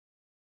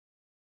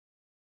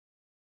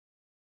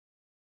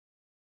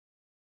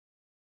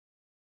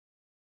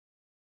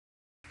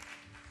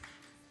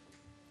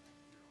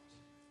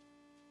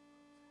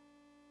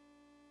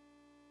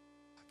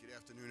Good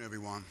afternoon,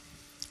 everyone.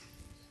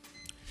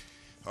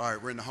 All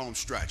right, we're in the home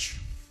stretch.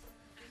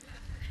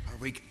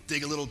 We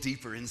dig a little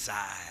deeper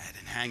inside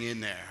and hang in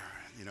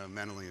there,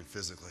 mentally and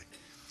physically.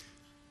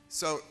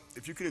 So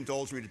if you could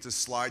indulge me to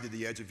just slide to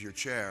the edge of your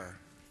chair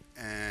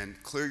and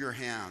clear your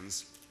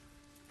hands.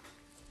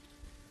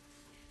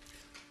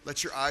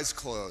 Let your eyes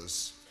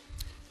close.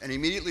 And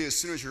immediately, as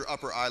soon as your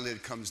upper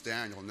eyelid comes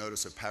down, you'll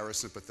notice a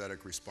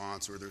parasympathetic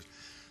response, or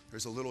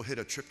there's a little hit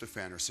of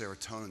tryptophan or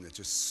serotonin that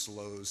just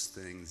slows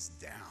things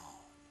down.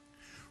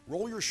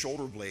 Roll your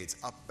shoulder blades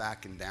up,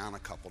 back, and down a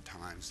couple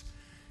times,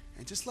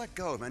 and just let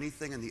go of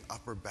anything in the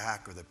upper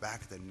back or the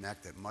back of the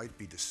neck that might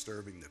be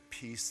disturbing the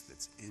peace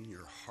that's in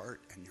your heart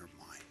and your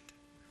mind.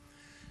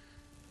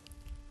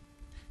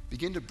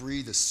 Begin to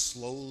breathe as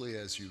slowly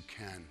as you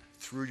can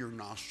through your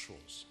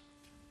nostrils,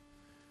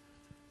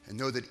 and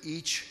know that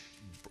each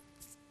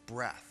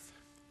breath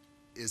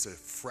is a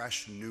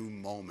fresh new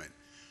moment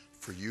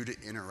for you to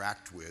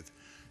interact with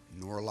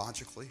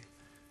neurologically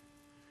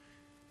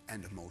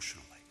and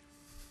emotionally.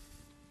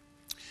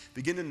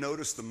 Begin to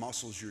notice the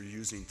muscles you're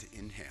using to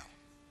inhale.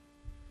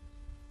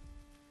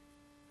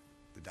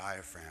 The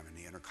diaphragm and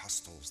the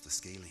intercostals, the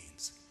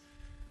scalenes.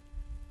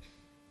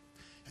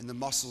 And the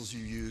muscles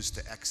you use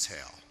to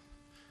exhale.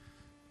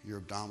 Your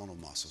abdominal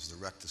muscles,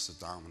 the rectus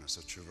abdominis,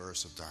 the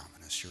transverse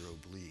abdominis, your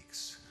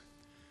obliques.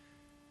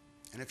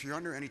 And if you're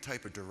under any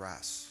type of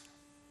duress,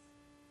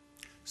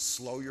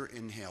 slow your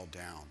inhale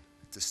down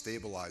to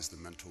stabilize the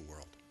mental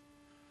world.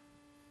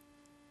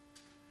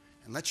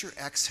 And let your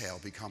exhale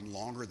become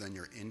longer than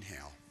your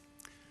inhale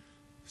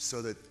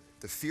so that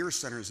the fear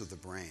centers of the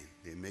brain,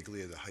 the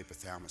amygdala, the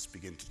hypothalamus,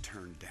 begin to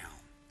turn down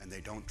and they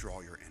don't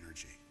draw your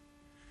energy.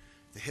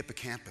 The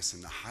hippocampus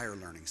and the higher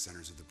learning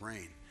centers of the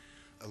brain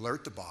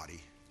alert the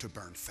body to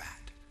burn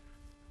fat.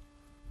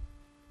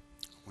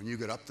 When you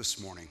get up this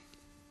morning,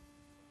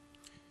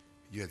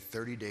 you had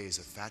 30 days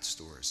of fat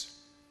stores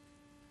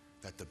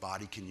that the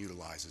body can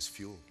utilize as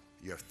fuel.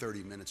 You have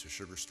 30 minutes of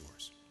sugar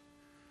stores.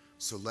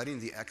 So letting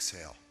the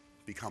exhale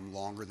become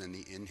longer than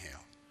the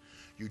inhale,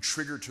 you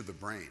trigger to the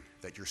brain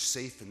that you're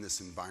safe in this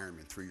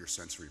environment through your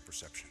sensory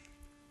perception.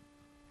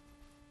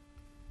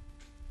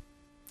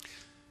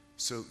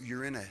 So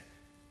you're in an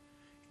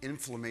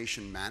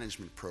inflammation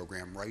management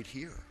program right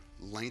here,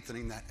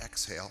 lengthening that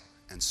exhale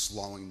and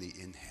slowing the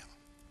inhale.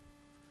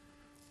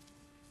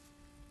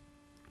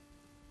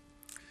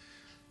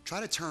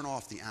 Try to turn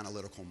off the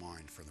analytical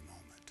mind for the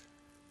moment,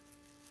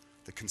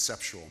 the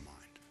conceptual mind.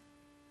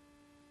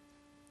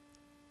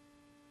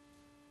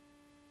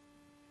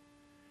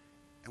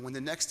 And when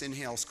the next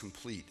inhale is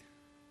complete,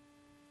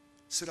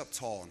 sit up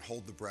tall and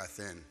hold the breath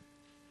in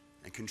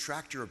and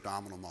contract your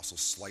abdominal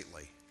muscles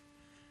slightly.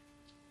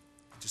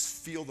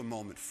 Just feel the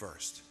moment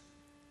first.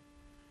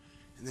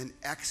 And then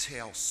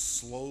exhale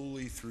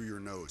slowly through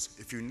your nose.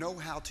 If you know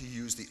how to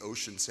use the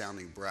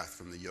ocean-sounding breath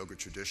from the yoga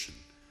tradition,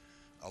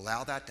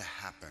 allow that to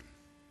happen.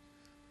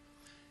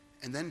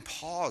 And then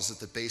pause at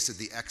the base of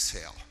the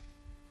exhale.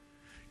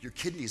 Your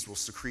kidneys will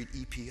secrete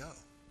EPO,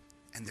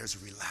 and there's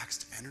a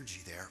relaxed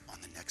energy there on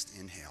the next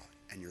inhale,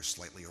 and you're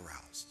slightly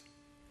aroused.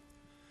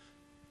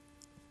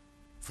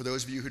 For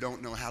those of you who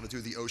don't know how to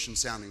do the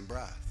ocean-sounding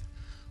breath,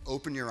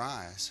 open your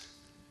eyes,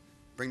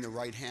 bring the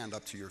right hand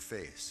up to your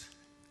face.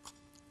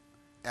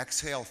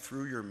 Exhale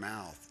through your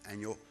mouth,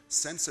 and you'll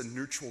sense a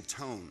neutral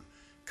tone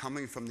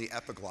coming from the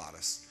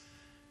epiglottis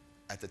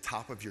at the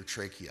top of your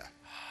trachea.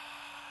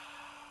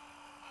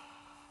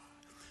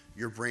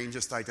 Your brain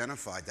just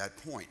identified that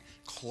point.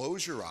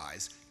 Close your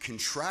eyes,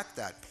 contract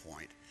that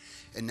point,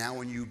 and now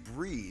when you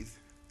breathe,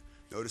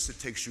 notice it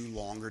takes you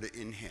longer to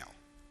inhale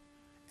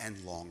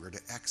and longer to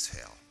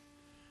exhale.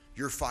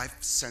 Your five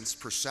sense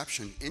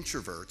perception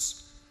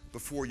introverts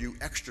before you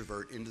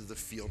extrovert into the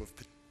field of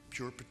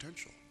pure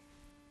potential.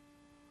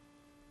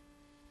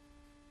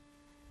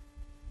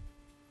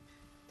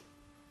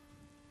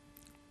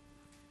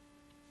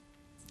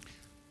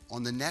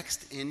 On the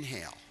next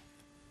inhale,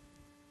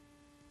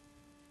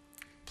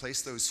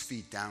 place those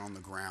feet down on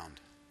the ground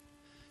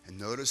and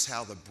notice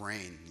how the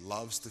brain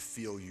loves to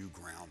feel you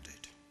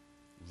grounded,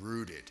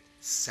 rooted,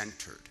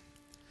 centered.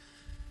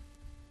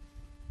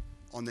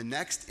 On the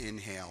next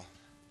inhale,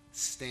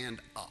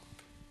 stand up.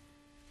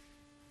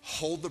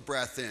 Hold the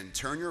breath in,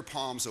 turn your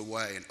palms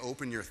away and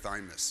open your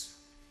thymus.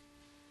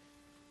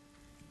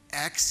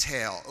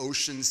 Exhale,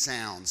 ocean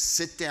sounds,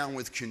 sit down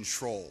with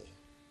control,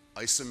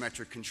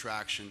 isometric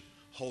contraction.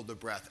 Hold the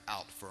breath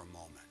out for a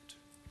moment.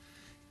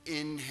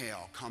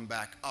 Inhale, come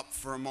back up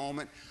for a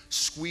moment.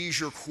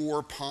 Squeeze your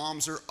core,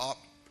 palms are up.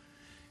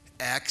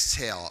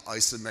 Exhale,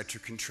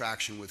 isometric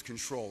contraction with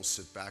control.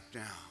 Sit back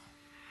down.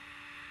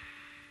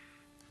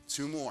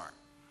 2 more.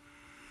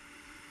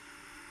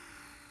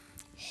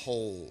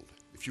 Hold.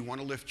 If you want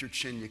to lift your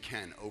chin, you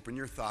can. Open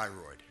your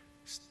thyroid.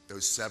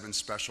 Those 7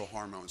 special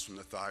hormones from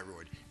the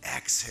thyroid.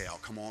 Exhale,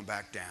 come on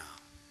back down.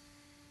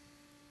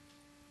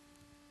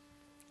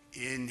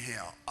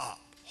 Inhale,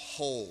 up,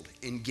 hold,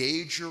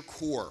 engage your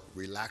core,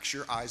 relax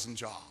your eyes and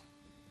jaw.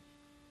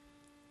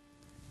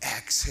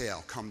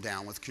 Exhale, come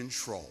down with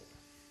control.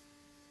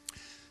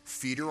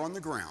 Feet are on the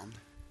ground.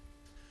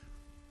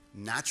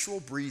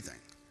 Natural breathing.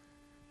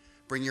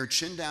 Bring your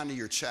chin down to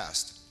your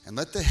chest and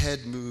let the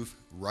head move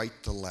right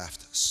to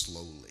left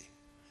slowly.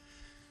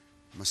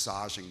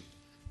 Massaging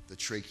the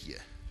trachea,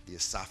 the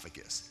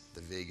esophagus,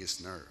 the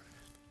vagus nerve,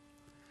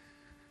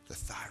 the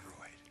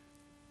thyroid,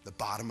 the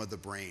bottom of the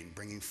brain,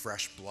 bringing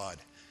fresh blood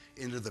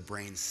into the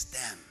brain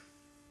stem.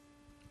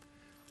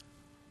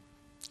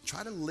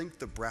 Try to link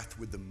the breath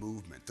with the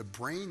movement. The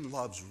brain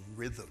loves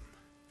rhythm.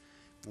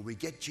 When we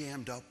get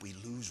jammed up, we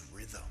lose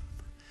rhythm.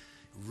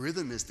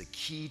 Rhythm is the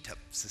key to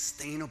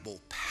sustainable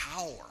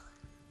power.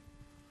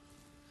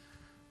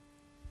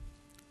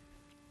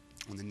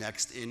 On the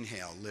next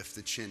inhale, lift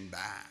the chin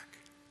back.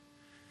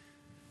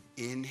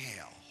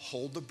 Inhale,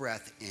 hold the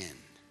breath in,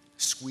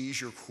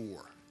 squeeze your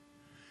core.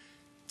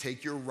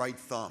 Take your right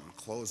thumb,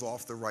 close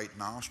off the right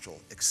nostril,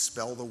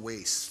 expel the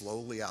waste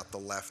slowly out the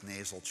left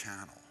nasal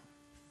channel.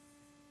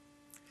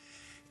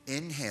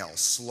 Inhale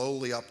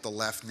slowly up the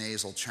left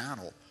nasal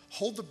channel.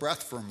 Hold the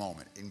breath for a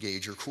moment,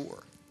 engage your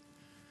core.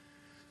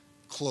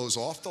 Close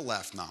off the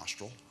left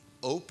nostril,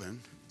 open,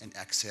 and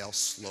exhale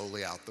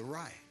slowly out the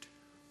right.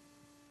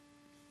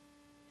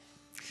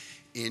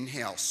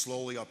 Inhale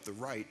slowly up the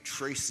right,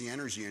 trace the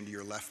energy into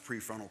your left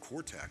prefrontal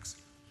cortex.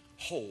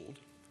 Hold,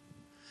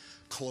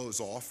 close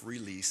off,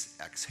 release,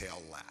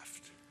 exhale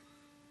left.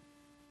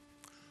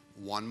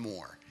 One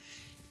more.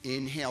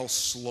 Inhale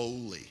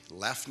slowly,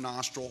 left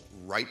nostril,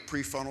 right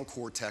prefrontal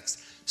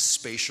cortex,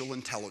 spatial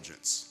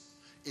intelligence,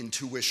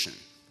 intuition,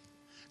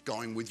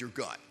 going with your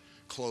gut.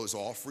 Close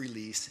off,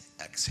 release,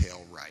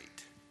 exhale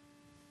right.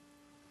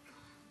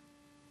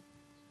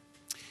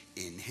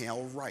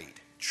 Inhale right,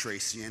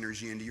 trace the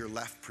energy into your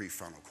left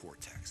prefrontal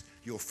cortex.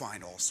 You'll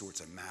find all sorts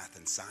of math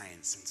and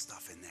science and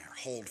stuff in there.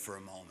 Hold for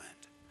a moment.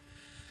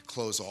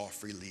 Close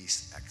off,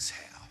 release,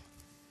 exhale.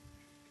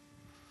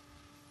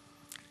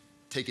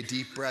 Take a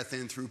deep breath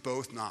in through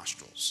both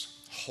nostrils.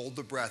 Hold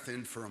the breath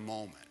in for a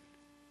moment.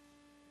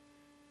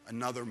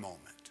 Another moment.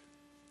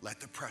 Let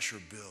the pressure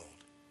build.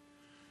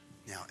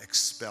 Now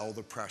expel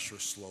the pressure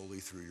slowly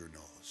through your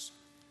nose.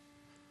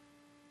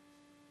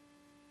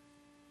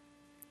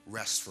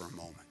 Rest for a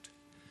moment.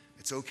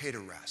 It's okay to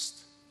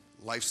rest.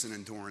 Life's an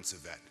endurance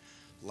event.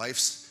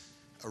 Life's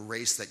a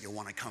race that you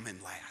want to come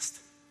in last.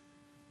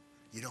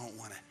 You don't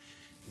want to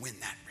win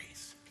that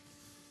race.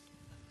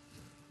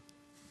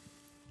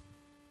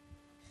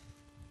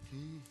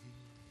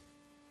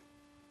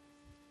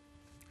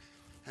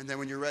 And then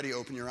when you're ready,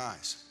 open your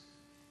eyes.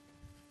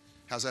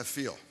 How's that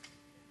feel?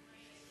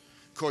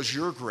 Because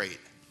you're great.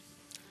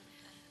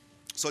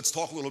 So let's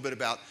talk a little bit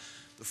about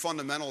the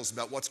fundamentals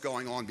about what's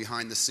going on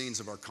behind the scenes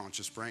of our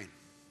conscious brain.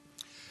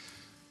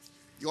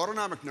 The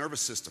autonomic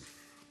nervous system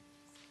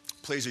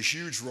plays a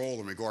huge role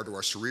in regard to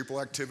our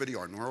cerebral activity,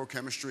 our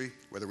neurochemistry,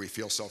 whether we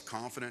feel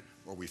self-confident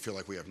or we feel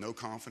like we have no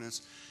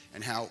confidence,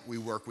 and how we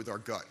work with our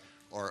gut,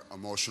 our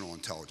emotional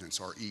intelligence,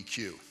 our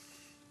EQ.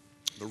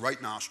 The right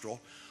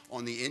nostril,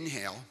 on the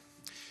inhale,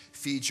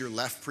 feeds your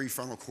left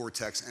prefrontal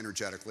cortex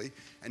energetically,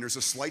 and there's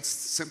a slight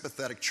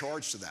sympathetic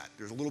charge to that.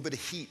 There's a little bit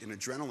of heat and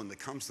adrenaline that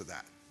comes to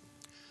that.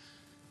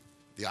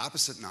 The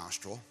opposite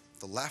nostril,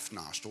 the left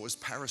nostril, is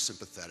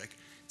parasympathetic.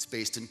 It's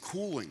based in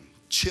cooling,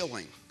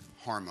 chilling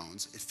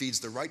hormones. It feeds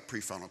the right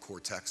prefrontal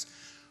cortex,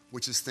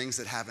 which is things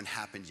that haven't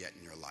happened yet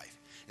in your life.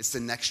 It's the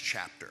next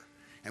chapter.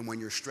 And when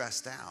you're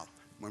stressed out,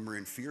 when we're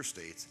in fear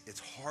states, it's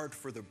hard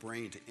for the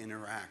brain to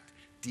interact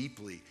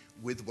deeply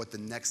with what the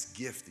next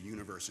gift the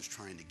universe is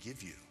trying to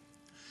give you.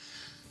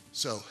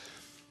 So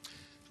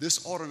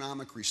this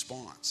autonomic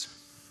response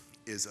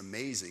is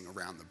amazing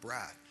around the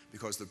breath,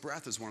 because the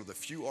breath is one of the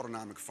few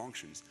autonomic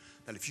functions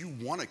that if you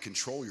want to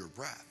control your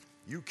breath,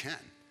 you can.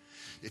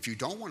 If you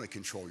don't want to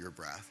control your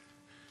breath,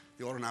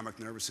 the autonomic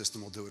nervous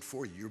system will do it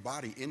for you. Your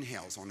body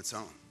inhales on its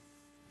own.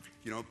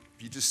 You know,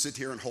 if you just sit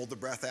here and hold the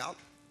breath out,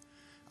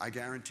 I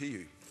guarantee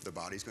you the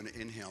body's going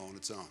to inhale on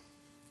its own.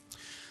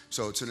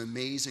 So it's an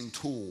amazing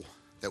tool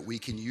that we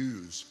can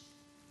use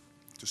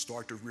to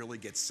start to really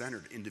get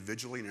centered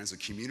individually and as a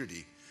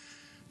community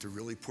to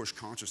really push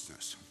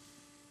consciousness.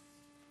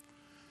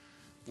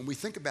 When we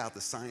think about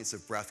the science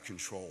of breath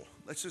control,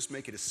 let's just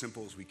make it as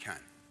simple as we can.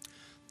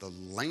 The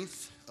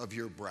length of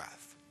your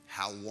breath,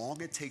 how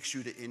long it takes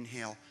you to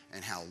inhale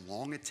and how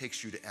long it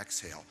takes you to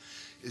exhale,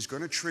 is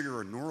going to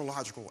trigger a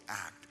neurological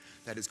act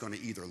that is going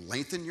to either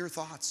lengthen your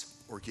thoughts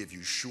or give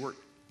you short,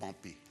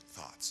 bumpy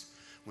thoughts.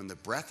 When the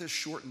breath is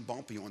short and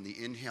bumpy on the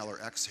inhale or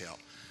exhale,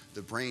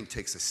 the brain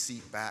takes a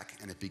seat back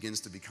and it begins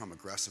to become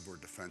aggressive or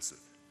defensive.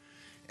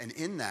 And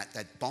in that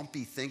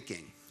bumpy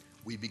thinking,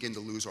 we begin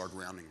to lose our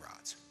grounding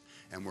rods.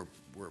 And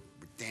we're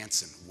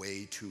dancing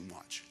way too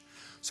much.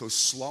 So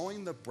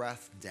slowing the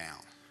breath down,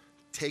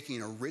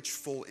 taking a rich,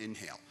 full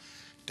inhale,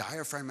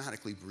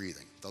 diaphragmatically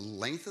breathing. The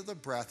length of the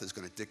breath is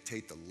going to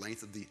dictate the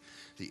length of the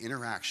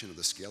interaction of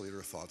the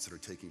scalar thoughts that are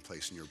taking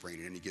place in your brain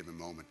at any given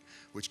moment,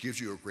 which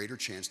gives you a greater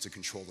chance to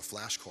control the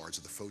flashcards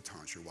of the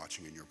photons you're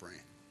watching in your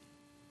brain.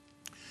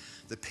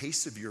 The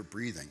pace of your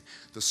breathing,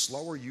 the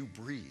slower you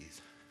breathe,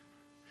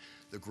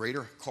 the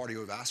greater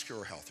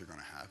cardiovascular health you're going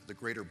to have, the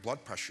greater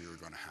blood pressure you're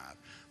going to have,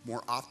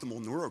 more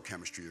optimal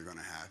neurochemistry you're going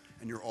to have,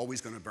 and you're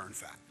always going to burn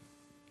fat.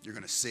 You're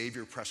going to save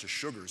your precious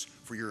sugars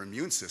for your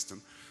immune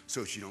system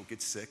so that you don't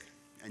get sick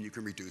and you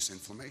can reduce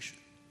inflammation.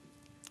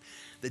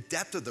 The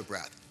depth of the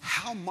breath,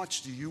 how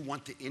much do you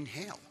want to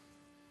inhale?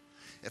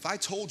 If I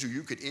told you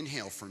you could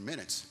inhale for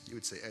minutes, you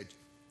would say, Ed,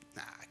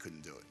 nah, I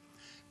couldn't do it.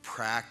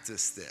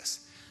 Practice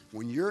this.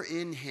 When you're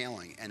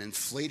inhaling and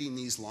inflating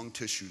these lung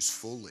tissues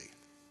fully,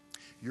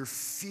 you're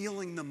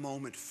feeling the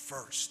moment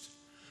first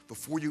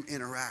before you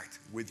interact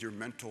with your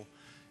mental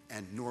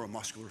and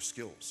neuromuscular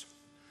skills.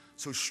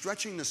 So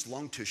stretching this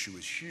lung tissue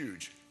is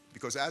huge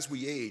because as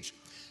we age,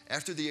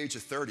 after the age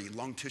of 30,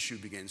 lung tissue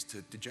begins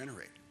to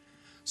degenerate.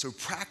 So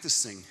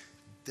practicing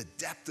the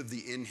depth of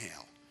the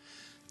inhale,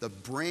 the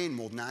brain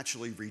will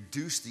naturally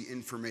reduce the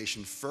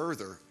information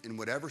further in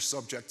whatever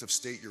subjective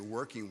state you're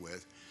working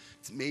with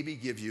to maybe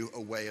give you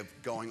a way of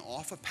going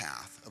off a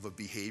path of a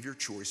behavior,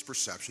 choice,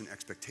 perception,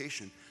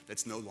 expectation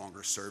that's no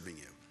longer serving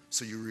you.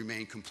 So you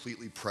remain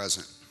completely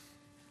present.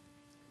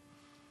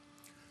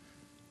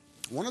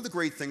 One of the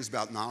great things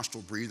about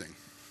nostril breathing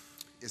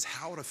is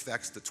how it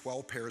affects the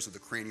 12 pairs of the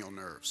cranial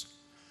nerves.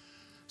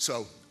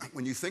 So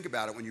when you think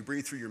about it, when you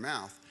breathe through your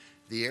mouth,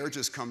 the air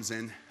just comes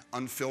in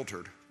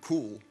unfiltered,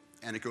 cool,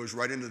 and it goes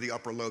right into the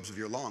upper lobes of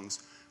your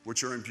lungs,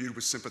 which are imbued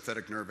with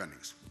sympathetic nerve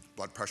endings.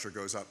 Blood pressure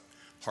goes up,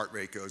 heart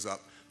rate goes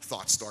up,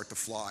 thoughts start to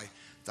fly,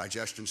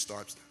 digestion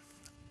starts,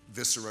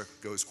 viscera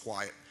goes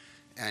quiet,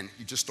 and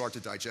you just start to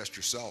digest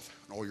yourself,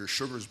 and all your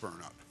sugars burn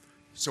up.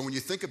 So when you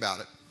think about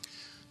it,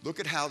 look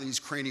at how these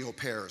cranial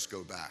pairs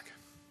go back.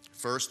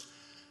 First,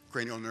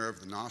 cranial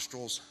nerve, the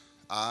nostrils,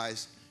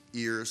 eyes,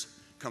 ears,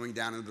 coming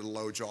down into the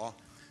low jaw.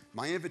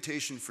 My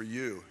invitation for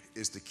you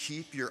is to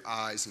keep your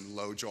eyes and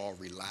low jaw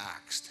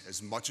relaxed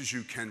as much as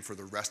you can for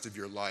the rest of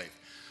your life.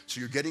 So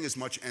you're getting as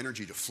much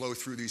energy to flow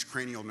through these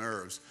cranial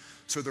nerves.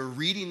 So they're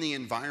reading the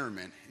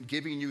environment and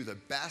giving you the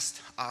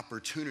best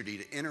opportunity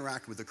to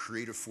interact with the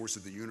creative force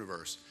of the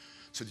universe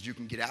so that you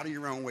can get out of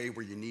your own way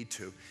where you need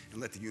to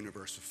and let the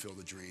universe fulfill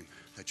the dream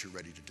that you're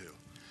ready to do.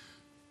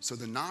 So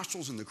the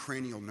nostrils and the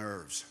cranial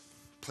nerves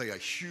play a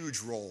huge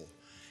role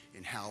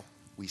in how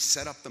we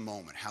set up the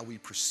moment, how we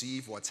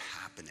perceive what's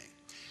happening.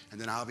 And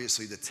then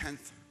obviously the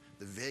 10th,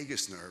 the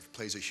vagus nerve,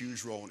 plays a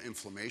huge role in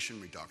inflammation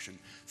reduction,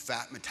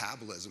 fat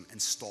metabolism,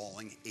 and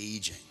stalling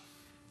aging.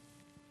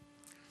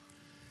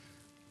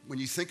 When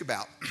you think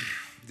about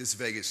this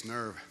vagus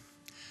nerve,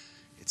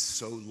 it's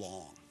so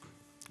long.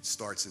 It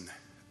starts in the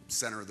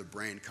center of the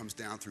brain, comes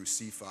down through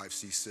C5,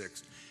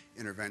 C6,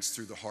 intervenes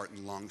through the heart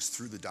and lungs,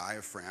 through the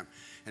diaphragm,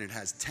 and it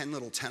has 10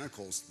 little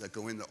tentacles that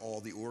go into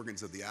all the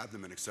organs of the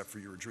abdomen except for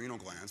your adrenal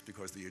glands,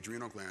 because the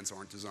adrenal glands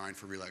aren't designed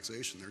for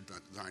relaxation, they're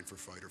designed for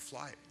fight or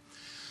flight.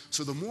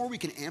 So the more we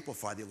can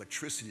amplify the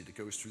electricity that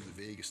goes through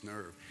the vagus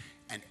nerve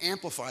and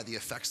amplify the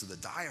effects of the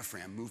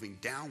diaphragm moving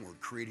downward,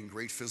 creating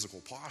great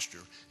physical posture,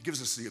 it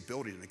gives us the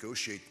ability to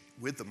negotiate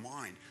with the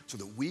mind so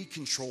that we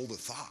control the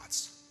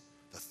thoughts.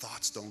 The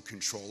thoughts don't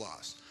control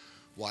us.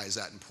 Why is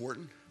that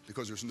important?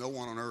 Because there's no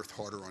one on earth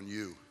harder on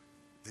you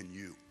than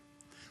you.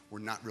 We're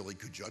not really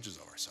good judges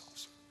of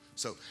ourselves.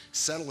 So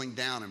settling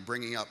down and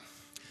bringing up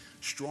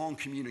strong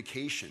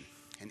communication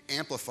and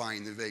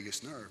amplifying the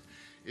vagus nerve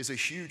is a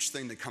huge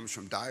thing that comes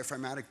from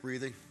diaphragmatic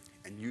breathing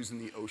and using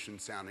the ocean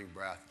sounding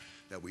breath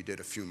that we did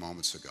a few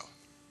moments ago.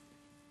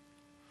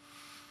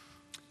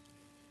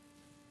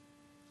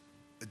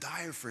 The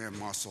diaphragm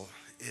muscle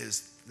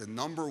is the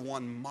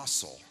 #1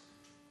 muscle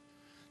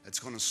that's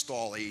going to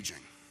stall aging.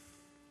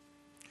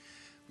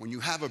 When you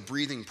have a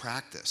breathing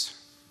practice,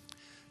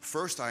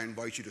 first I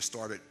invite you to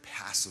start it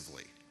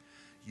passively.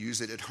 Use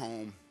it at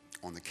home,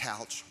 on the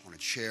couch, on a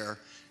chair,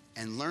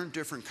 and learn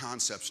different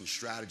concepts and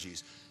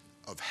strategies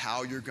of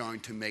how you're going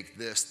to make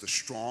this the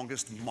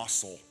strongest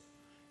muscle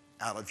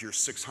out of your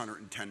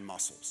 610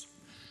 muscles.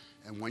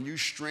 And when you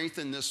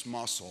strengthen this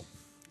muscle,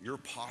 your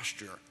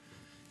posture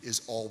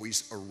is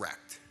always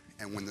erect.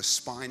 And when the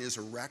spine is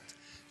erect,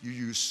 you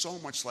use so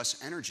much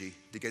less energy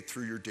to get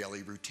through your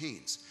daily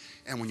routines.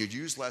 And when you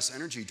use less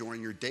energy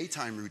during your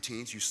daytime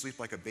routines, you sleep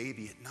like a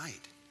baby at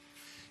night.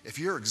 If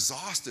you're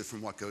exhausted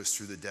from what goes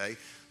through the day,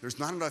 there's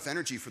not enough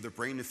energy for the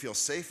brain to feel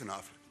safe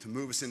enough to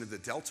move us into the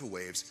delta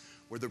waves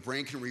where the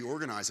brain can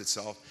reorganize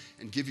itself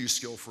and give you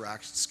skillful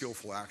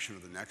action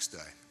of the next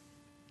day.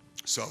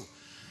 So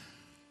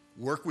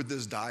work with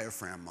this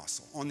diaphragm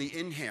muscle. On the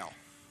inhale,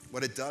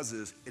 what it does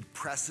is it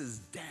presses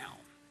down.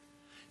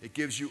 It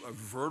gives you a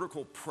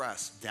vertical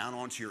press down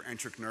onto your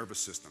enteric nervous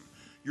system,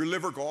 your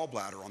liver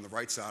gallbladder on the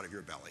right side of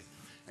your belly,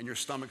 and your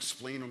stomach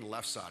spleen on the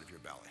left side of your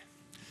belly.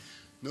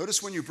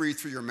 Notice when you breathe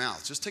through your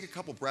mouth. Just take a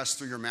couple breaths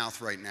through your mouth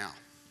right now.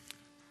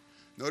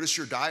 Notice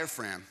your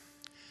diaphragm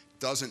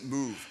doesn't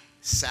move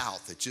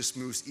south, it just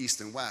moves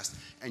east and west,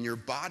 and your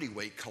body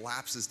weight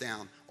collapses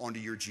down onto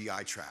your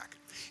GI tract.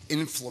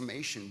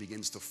 Inflammation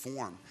begins to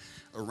form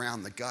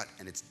around the gut,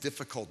 and it's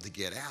difficult to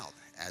get out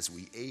as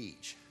we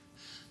age.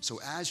 So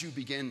as you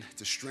begin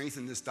to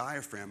strengthen this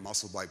diaphragm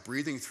muscle by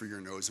breathing through your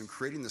nose and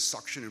creating the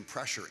suction and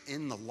pressure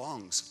in the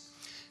lungs,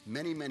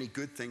 many, many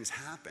good things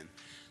happen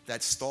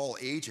that stall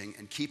aging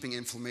and keeping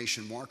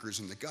inflammation markers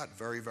in the gut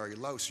very, very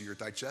low. So your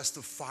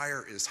digestive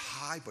fire is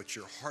high, but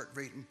your heart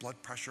rate and blood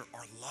pressure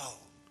are low.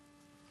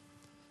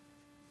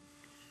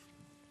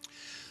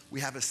 We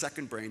have a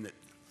second brain that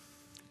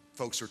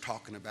folks are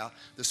talking about,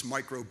 this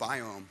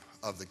microbiome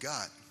of the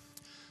gut.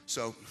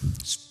 So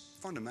it's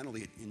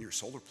fundamentally in your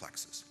solar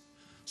plexus.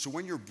 So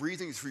when you're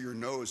breathing through your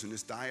nose and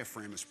this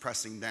diaphragm is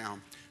pressing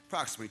down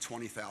approximately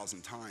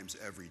 20,000 times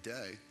every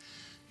day,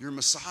 you're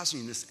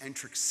massaging this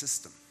enteric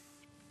system.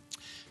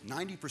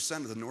 90%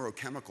 of the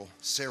neurochemical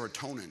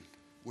serotonin,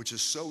 which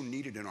is so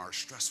needed in our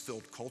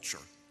stress-filled culture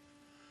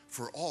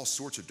for all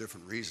sorts of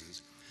different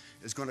reasons,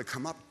 is going to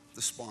come up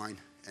the spine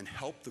and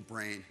help the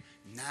brain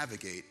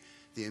navigate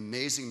the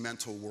amazing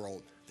mental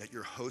world that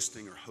you're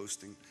hosting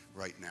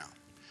right now.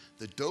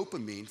 The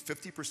dopamine,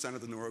 50%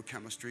 of the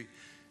neurochemistry,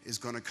 is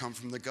going to come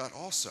from the gut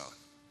also.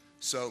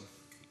 So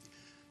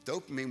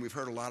dopamine, we've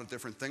heard a lot of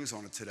different things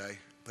on it today,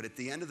 but at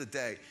the end of the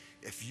day,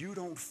 if you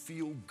don't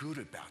feel good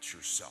about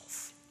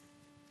yourself,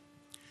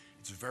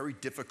 it's very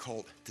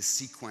difficult to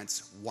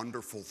sequence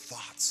wonderful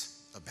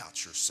thoughts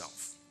about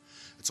yourself.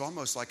 It's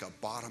almost like a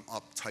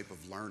bottom-up type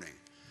of learning.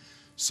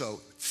 So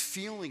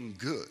feeling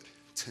good,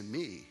 to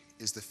me,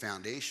 is the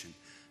foundation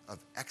of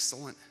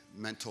excellent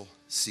mental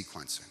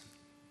sequencing.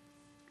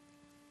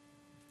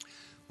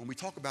 When we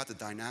talk about the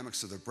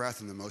dynamics of the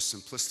breath in the most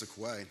simplistic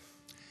way,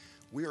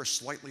 we are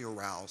slightly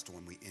aroused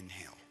when we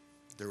inhale.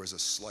 There is a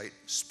slight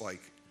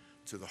spike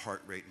to the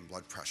heart rate and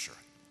blood pressure.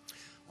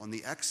 On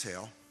the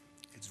exhale,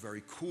 it's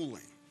very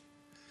cooling.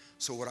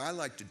 So what I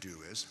like to do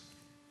is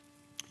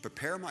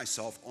prepare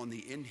myself on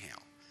the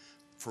inhale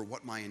for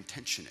what my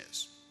intention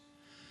is.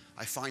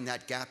 I find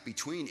that gap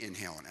between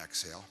inhale and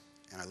exhale,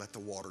 and I let the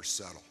water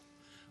settle.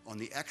 On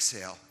the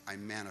exhale, I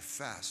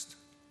manifest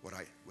what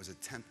I was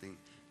attempting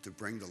to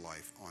bring to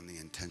life on the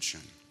intention.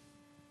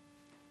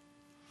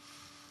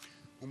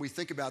 When we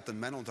think about the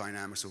mental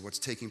dynamics of what's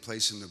taking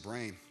place in the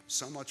brain,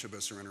 so much of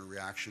us are in a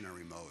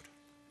reactionary mode.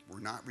 We're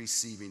not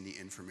receiving the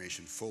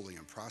information fully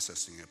and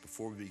processing it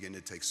before we begin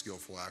to take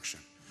skillful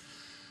action.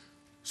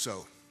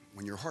 So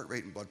when your heart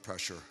rate and blood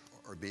pressure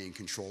are being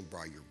controlled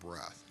by your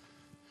breath,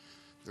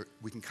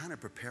 we can kind of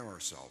prepare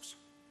ourselves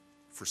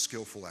for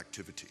skillful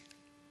activity.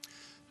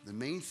 The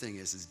main thing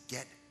is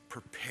get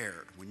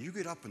prepared. When you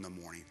get up in the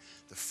morning,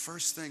 the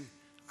first thing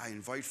I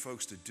invite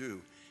folks to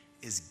do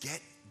is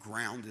get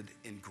grounded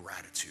in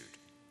gratitude.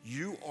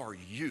 You are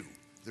you.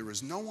 There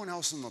is no one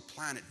else on the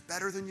planet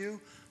better than you.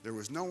 There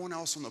is no one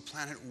else on the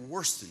planet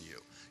worse than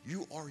you.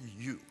 You are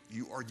you.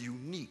 You are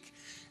unique.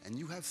 And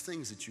you have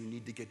things that you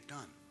need to get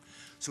done.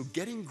 So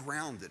getting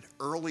grounded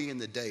early in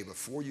the day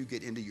before you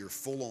get into your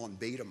full-on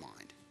beta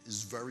mind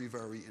is very,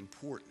 very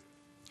important.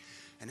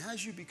 And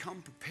as you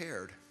become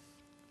prepared,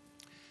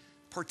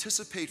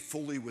 participate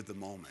fully with the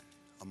moment,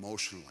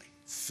 emotionally,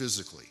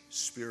 physically,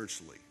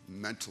 spiritually,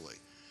 mentally.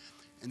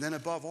 And then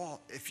above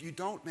all, if you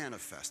don't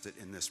manifest it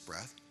in this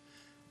breath,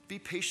 be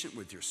patient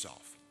with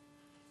yourself.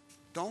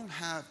 Don't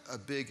have a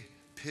big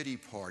pity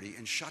party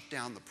and shut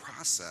down the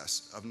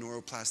process of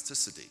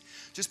neuroplasticity.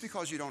 Just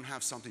because you don't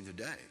have something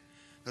today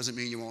doesn't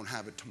mean you won't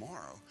have it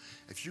tomorrow.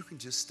 If you can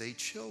just stay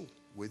chill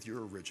with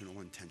your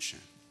original intention.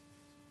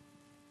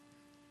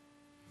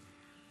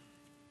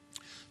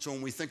 So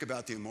when we think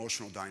about the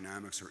emotional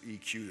dynamics or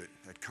EQ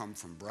that come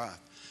from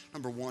breath,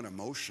 number one,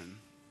 emotion,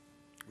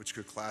 which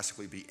could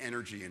classically be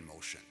energy in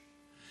motion.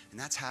 And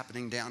that's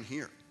happening down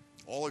here.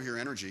 All of your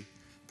energy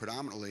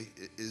predominantly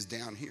is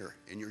down here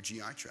in your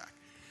GI tract.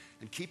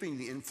 And keeping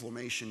the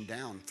inflammation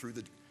down through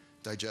the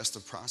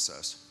digestive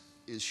process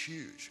is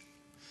huge.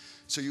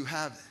 So you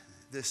have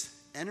this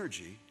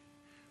energy,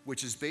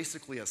 which is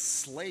basically a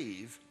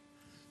slave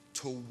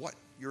to what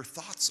your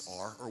thoughts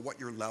are or what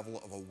your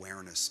level of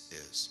awareness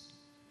is.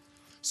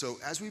 So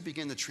as we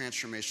begin the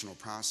transformational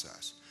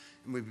process,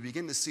 and we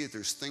begin to see that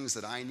there's things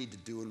that I need to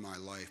do in my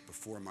life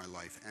before my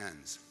life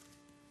ends,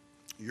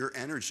 your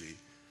energy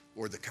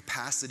or the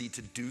capacity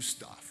to do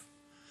stuff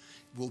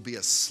will be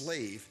a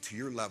slave to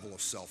your level of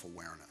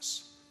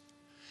self-awareness.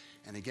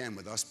 And again,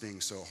 with us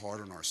being so hard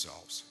on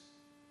ourselves,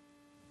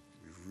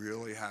 we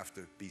really have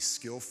to be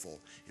skillful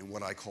in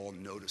what I call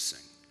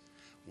noticing.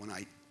 When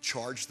I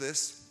charge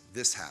this,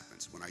 this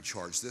happens. When I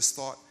charge this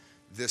thought,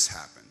 this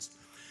happens.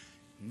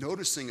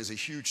 Noticing is a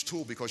huge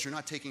tool because you're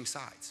not taking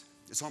sides.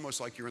 It's almost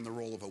like you're in the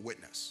role of a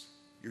witness.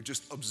 You're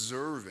just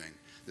observing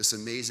this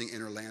amazing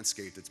inner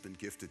landscape that's been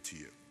gifted to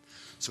you.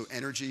 So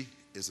energy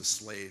is a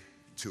slave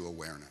to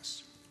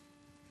awareness.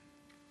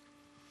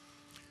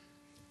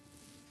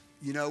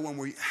 You know, when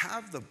we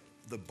have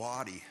the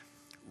body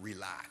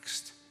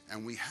relaxed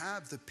and we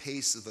have the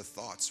pace of the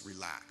thoughts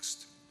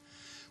relaxed,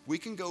 we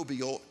can go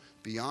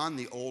beyond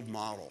the old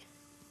model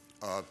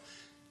of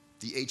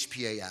the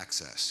HPA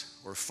axis,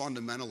 or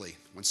fundamentally,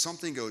 when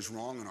something goes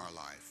wrong in our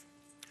life,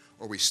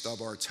 or we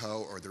stub our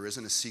toe, or there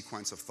isn't a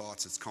sequence of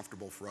thoughts that's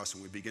comfortable for us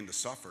and we begin to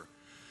suffer,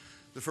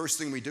 the first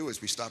thing we do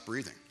is we stop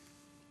breathing,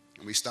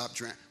 and we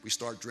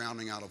start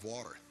drowning out of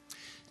water.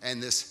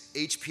 And this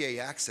HPA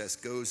axis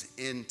goes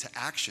into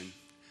action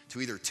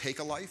to either take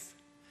a life,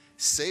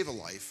 save a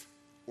life,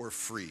 or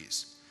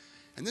freeze.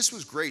 And this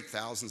was great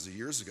thousands of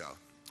years ago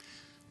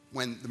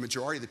when the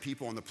majority of the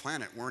people on the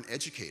planet weren't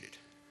educated.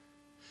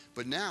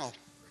 But now,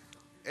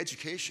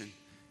 education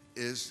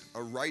is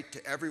a right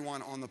to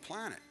everyone on the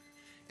planet.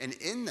 And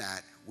in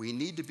that, we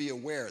need to be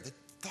aware that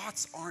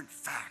thoughts aren't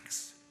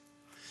facts.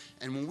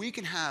 And when we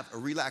can have a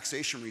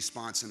relaxation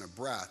response in a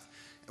breath,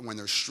 and when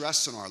there's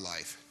stress in our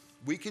life,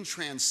 we can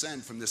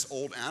transcend from this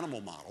old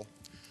animal model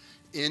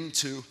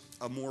into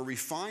a more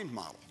refined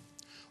model.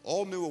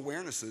 All new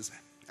awarenesses,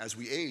 as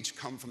we age,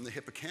 come from the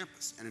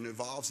hippocampus, and it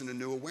evolves into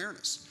new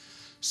awareness.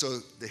 So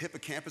the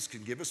hippocampus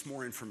can give us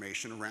more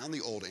information around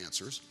the old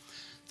answers.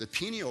 The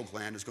pineal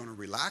gland is going to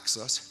relax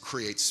us,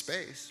 create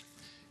space,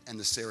 and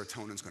the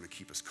serotonin is going to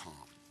keep us calm.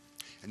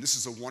 And this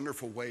is a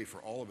wonderful way for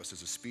all of us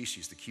as a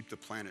species to keep the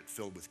planet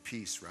filled with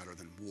peace rather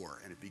than war,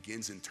 and it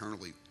begins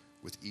internally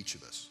with each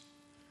of us.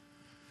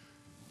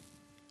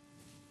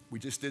 We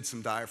just did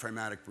some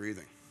diaphragmatic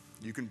breathing.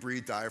 You can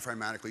breathe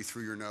diaphragmatically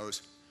through your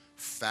nose,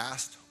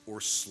 fast or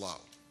slow,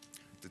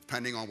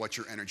 depending on what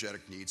your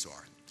energetic needs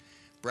are.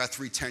 Breath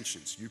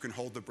retentions. You can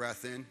hold the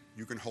breath in,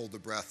 you can hold the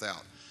breath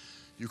out.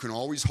 You can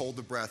always hold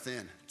the breath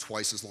in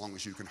twice as long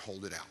as you can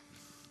hold it out.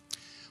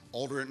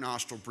 Alternate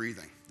nostril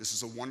breathing. This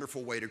is a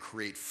wonderful way to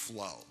create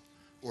flow,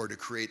 or to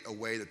create a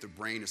way that the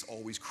brain is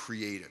always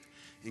creative,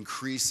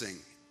 increasing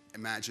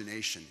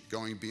imagination,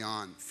 going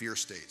beyond fear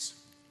states.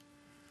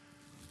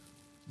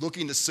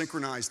 Looking to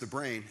synchronize the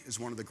brain is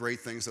one of the great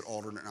things that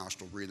alternate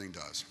nostril breathing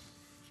does.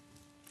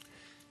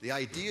 The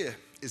idea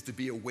is to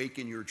be awake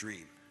in your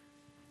dream.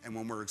 And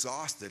when we're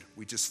exhausted,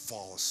 we just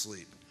fall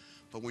asleep.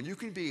 But when you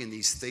can be in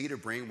these theta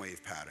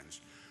brainwave patterns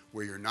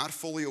where you're not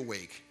fully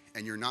awake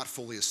and you're not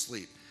fully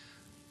asleep,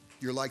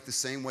 you're like the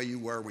same way you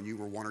were when you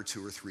were 1 or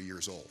 2 or 3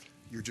 years old.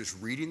 You're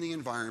just reading the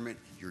environment,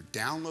 you're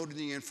downloading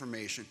the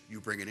information, you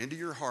bring it into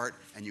your heart,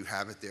 and you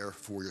have it there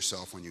for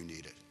yourself when you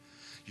need it.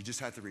 You just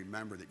have to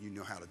remember that you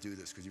know how to do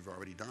this because you've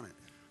already done it.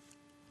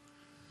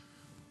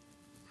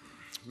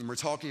 When we're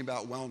talking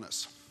about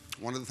wellness,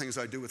 one of the things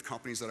I do with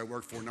companies that I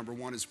work for, number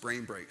one, is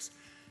brain breaks.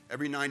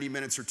 Every 90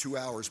 minutes or 2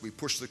 hours, we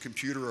push the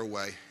computer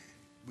away.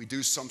 We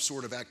do some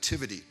sort of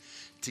activity.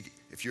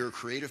 If you're a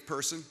creative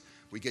person,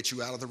 we get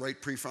you out of the right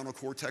prefrontal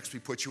cortex, we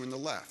put you in the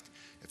left.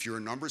 If you're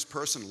a numbers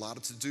person, a lot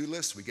of to-do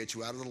lists, we get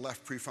you out of the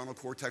left prefrontal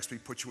cortex, we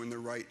put you in the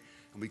right,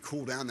 and we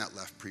cool down that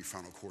left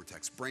prefrontal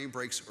cortex. Brain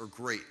breaks are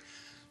great.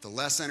 The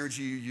less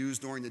energy you use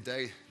during the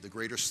day, the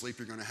greater sleep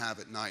you're going to have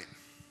at night.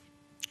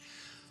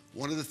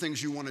 One of the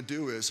things you want to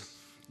do is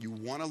you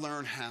want to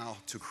learn how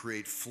to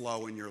create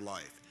flow in your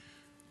life.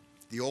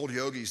 The old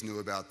yogis knew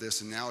about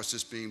this, and now it's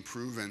just being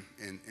proven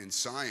in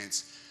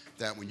science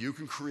that when you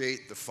can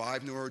create the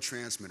 5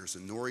 neurotransmitters, the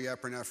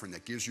norepinephrine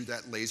that gives you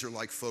that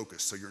laser-like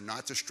focus, so you're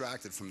not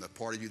distracted from the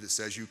part of you that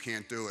says you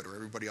can't do it or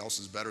everybody else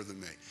is better than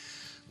me.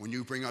 When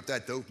you bring up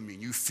that dopamine,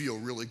 you feel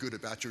really good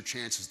about your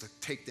chances to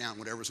take down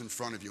whatever's in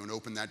front of you and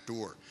open that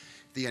door.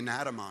 The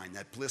anatomine,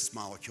 that bliss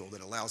molecule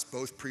that allows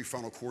both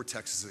prefrontal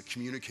cortexes to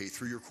communicate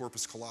through your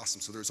corpus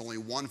callosum, so there's only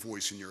one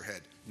voice in your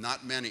head,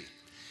 not many.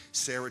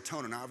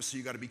 Serotonin, obviously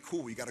you got to be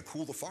cool, you got to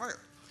cool the fire.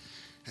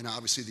 And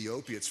obviously the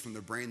opiates from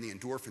the brain, the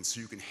endorphins,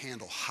 so you can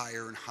handle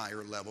higher and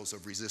higher levels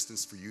of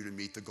resistance for you to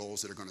meet the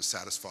goals that are going to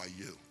satisfy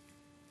you.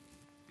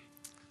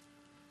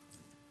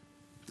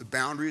 The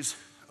boundaries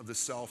of the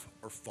self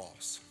are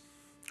false.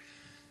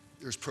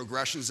 There's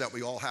progressions that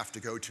we all have to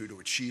go to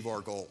achieve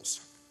our goals,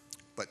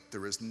 but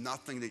there is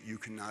nothing that you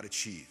cannot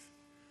achieve.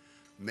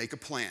 Make a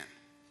plan,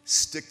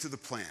 stick to the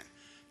plan,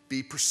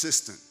 be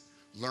persistent,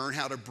 learn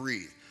how to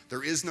breathe.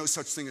 There is no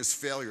such thing as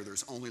failure,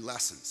 there's only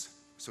lessons,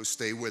 so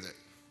stay with it.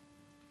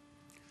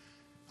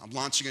 I'm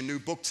launching a new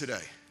book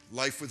today,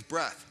 Life with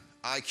Breath,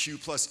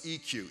 IQ plus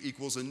EQ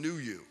equals a new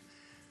you.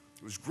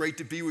 It was great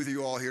to be with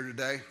you all here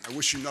today. I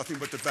wish you nothing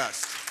but the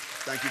best.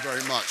 Thank you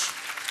very much.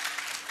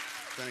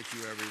 Thank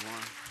you,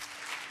 everyone.